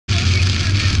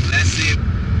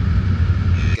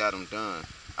done.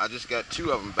 I just got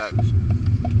 2 of them back.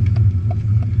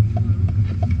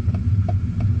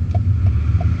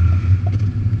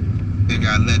 I think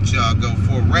I'll let y'all go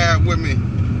for a ride with me.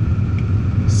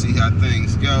 See how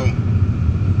things go.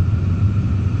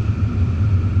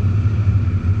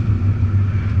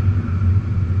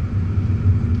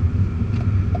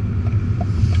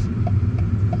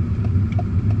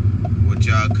 What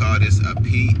y'all call this, a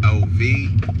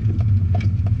POV?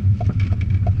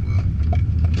 Well,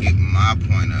 get my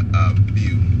point of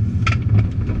view.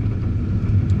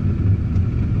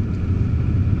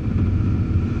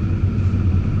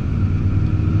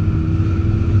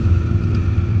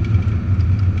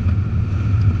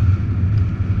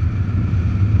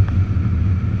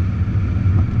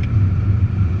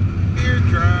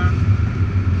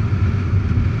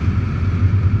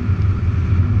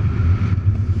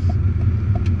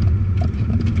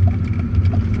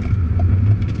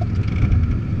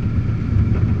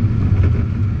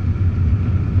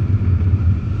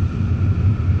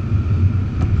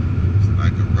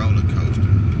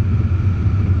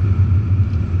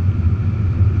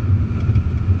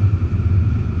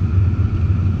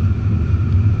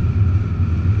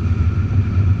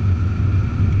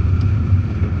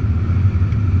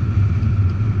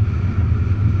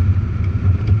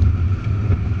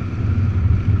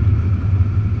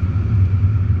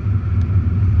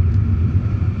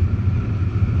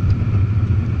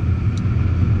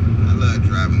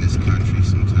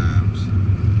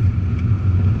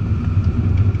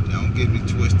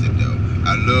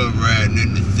 I love riding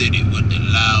in the city with the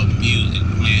loud music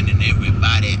playing and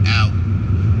everybody out.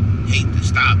 Hate the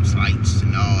stop lights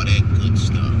and all that good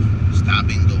stuff. Stop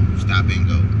and go, stop and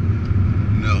go.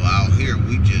 No, out here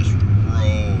we just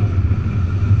roll.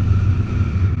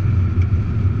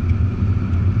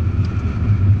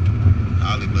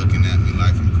 Holly looking at me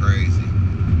like I'm crazy.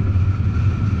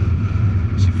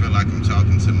 She feel like I'm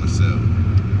talking to myself.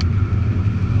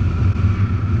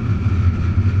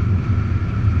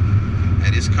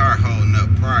 This car holding up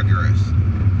progress.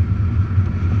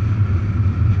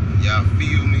 Y'all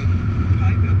feel me?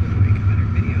 Probably be able to make a better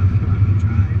video if you let me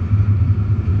drive.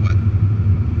 What?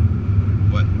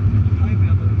 What? I'll probably be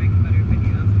able to make a better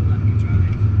video if you let me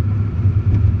drive.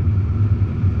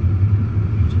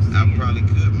 I probably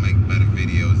could make better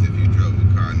videos if you drove a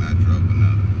car and I drove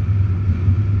another.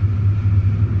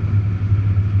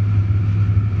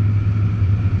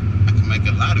 I can make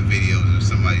a lot of videos if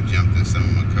somebody jumped in some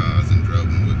of my cars and drove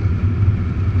them with me.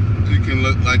 It can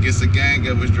look like it's a gang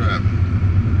of us driving.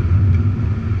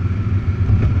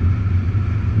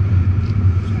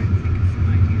 I'm trying to think of some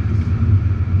ideas.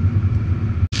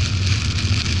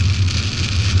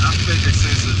 I figured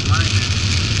since it's raining,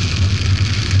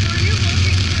 So are you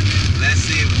looking for new? let's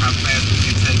see how fast we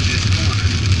can take this corner.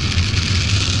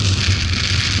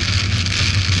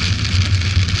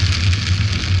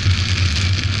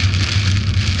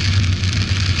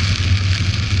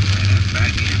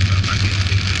 Back in, but I get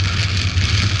picked up.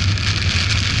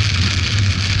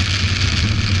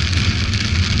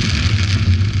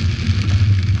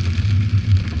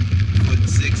 Foot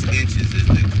 6 inches is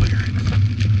the clearance.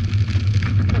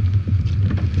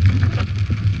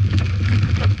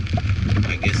 I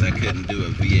guess I couldn't do a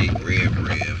V8 rev.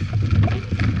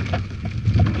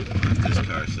 This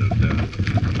car's so dumb.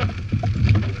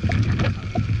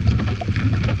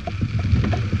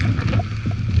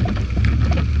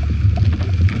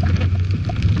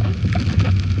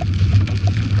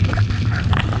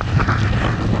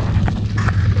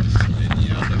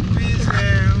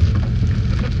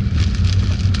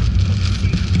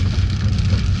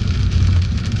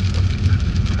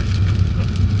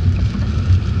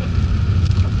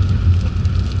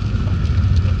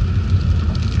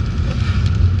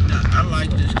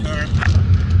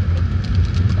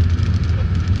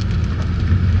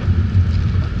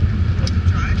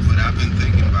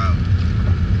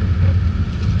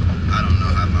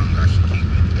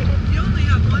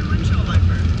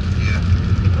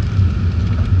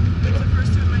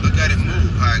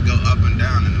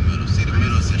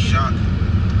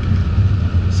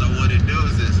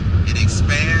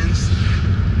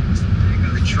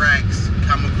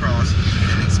 Come across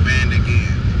and expand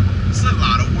again. It's a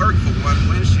lot of work for one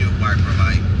windshield wiper.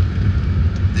 Like,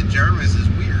 the Germans is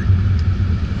weird.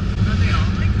 Are they all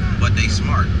like that? But they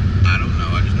smart. I don't know.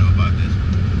 I just know about this.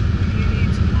 You need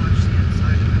to watch the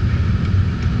inside of it.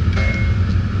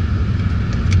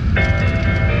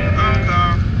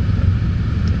 Call.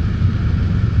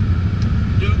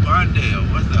 Duke Bondale,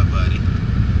 what's up, buddy?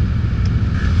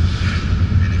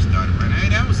 And it started running. Hey,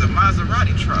 that was a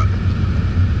Maserati truck.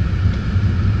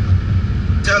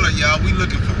 Tell her, y'all, we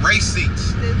looking for race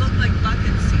seats. They look like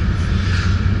bucket seats.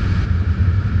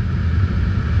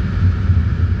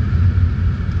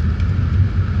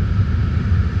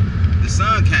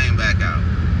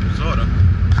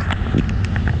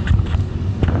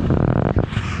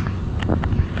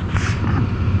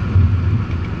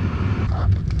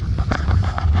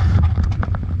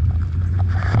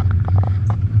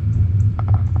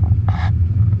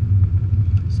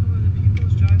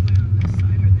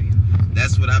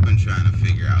 what I've been trying to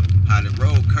figure out. How the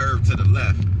road curved to the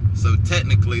left. So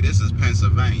technically this is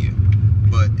Pennsylvania,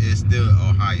 but it's still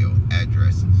Ohio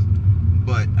addresses.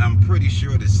 But I'm pretty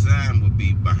sure the sign would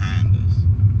be behind us.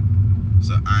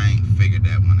 So I ain't figured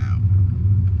that one out.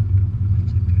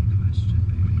 That's a good question,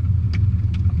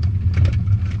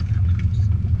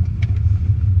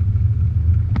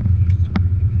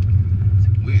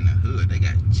 baby. We in the hood. They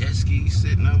got jet skis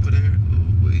sitting over there.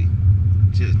 Ooh, we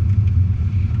just.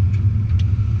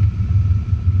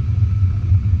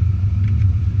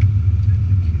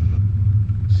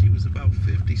 She was about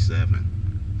 57.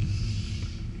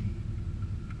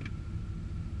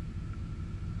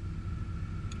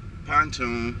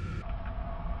 Pontoon.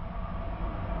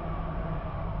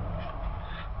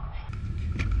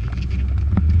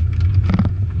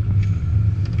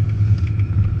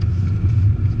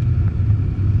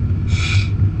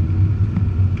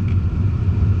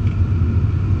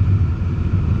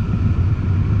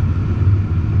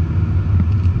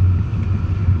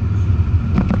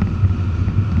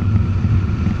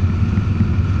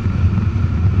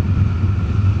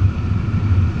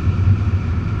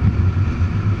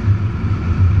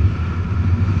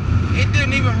 It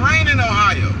didn't even rain in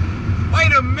Ohio.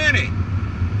 Wait a minute.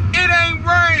 It ain't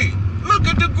rain. Look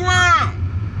at the ground.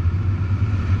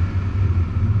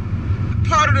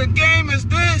 Part of the game is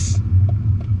this.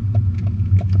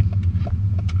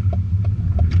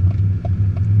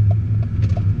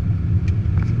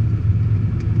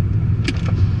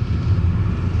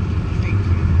 Thank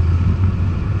you.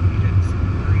 You did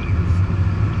some breeze.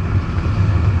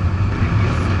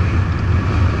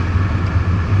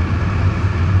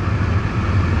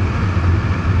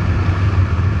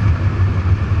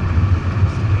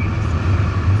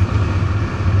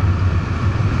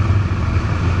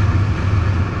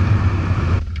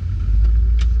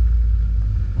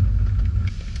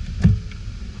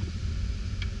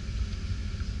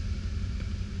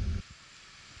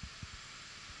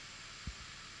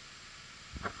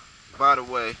 By the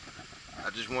way, I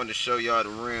just wanted to show y'all the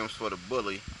rims for the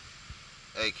Bully,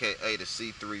 aka the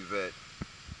C3 Vet.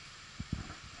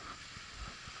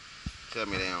 Tell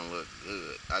me they don't look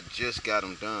good. I just got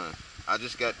them done. I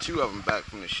just got 2 of them back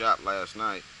from the shop last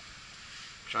night.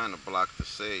 Trying to block the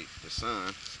sun.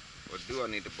 Or do I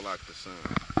need to block the sun?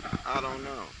 I don't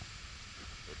know.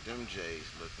 But them J's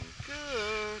looking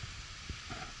good.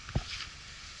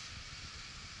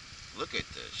 Look at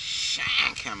the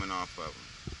shine coming off of them.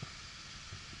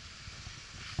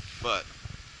 But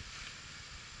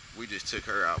we just took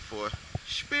her out for a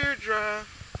spirit drive.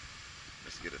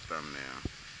 Let's get a thumbnail.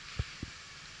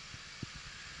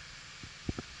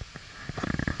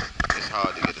 It's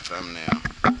hard to get a thumbnail.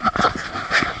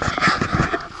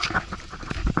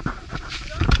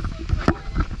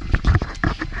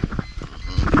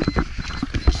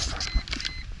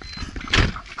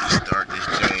 Start this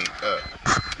chain up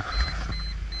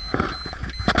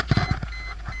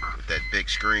with that big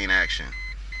screen action.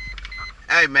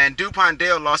 Hey man,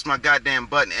 Dupondale lost my goddamn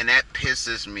button and that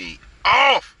pisses me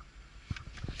off.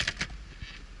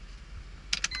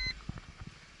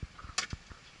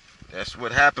 That's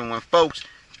what happened when folks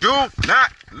do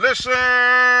not listen.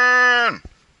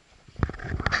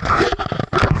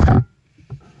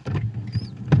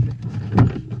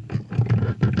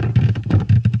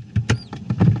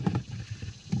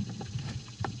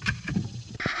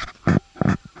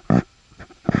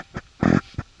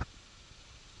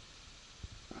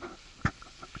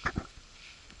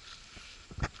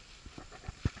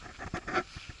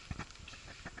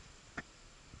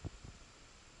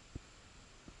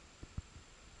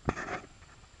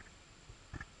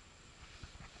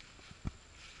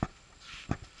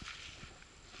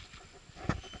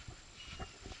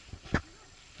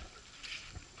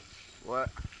 What?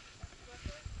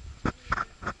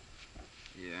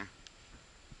 Yeah.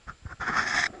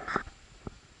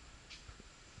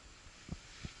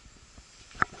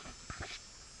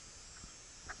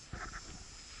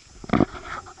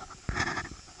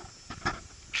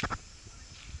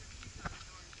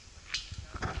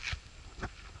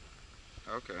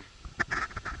 Okay.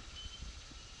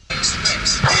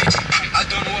 I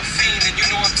don't know a fiend and you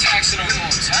know I'm taxing him.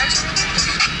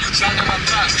 You dropped on my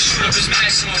block, shoot up his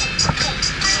maximum.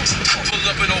 Pull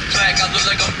up in old black, I look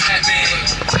like I'm Batman.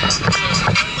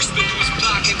 We spin through his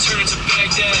block and turn into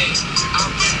Baghdad.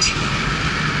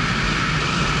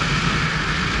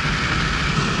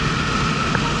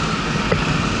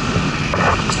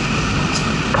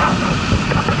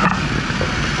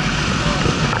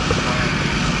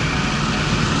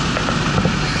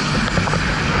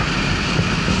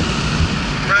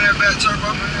 Run that back, turbo.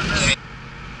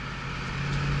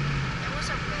 There was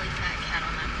a really fat cat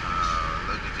on that car.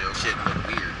 Look shit look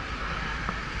weird.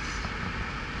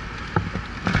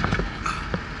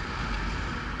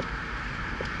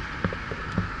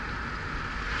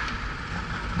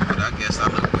 But I guess I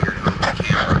look weird on the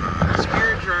camera.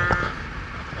 Spirit drive.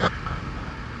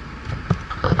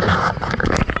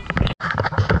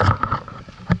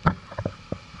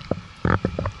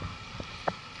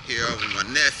 Here over my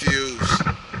nephews.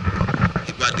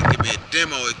 He about to give me a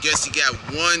demo. I guess he got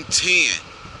 110.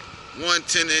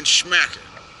 110-inch smacker.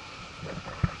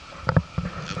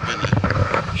 I've been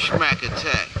a smack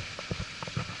attack.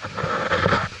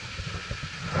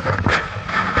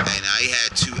 Hey, now he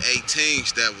had two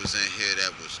 18s that was in here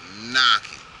that was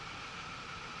knocking.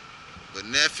 But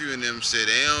nephew and them said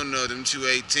they don't know them two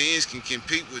 18s can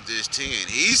compete with this 10.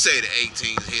 He say the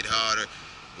 18s hit harder,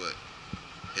 but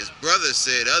his brother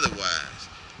said otherwise.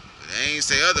 But they ain't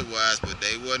say otherwise, but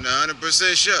they wasn't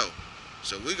 100% sure.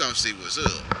 So we gonna see what's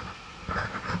up.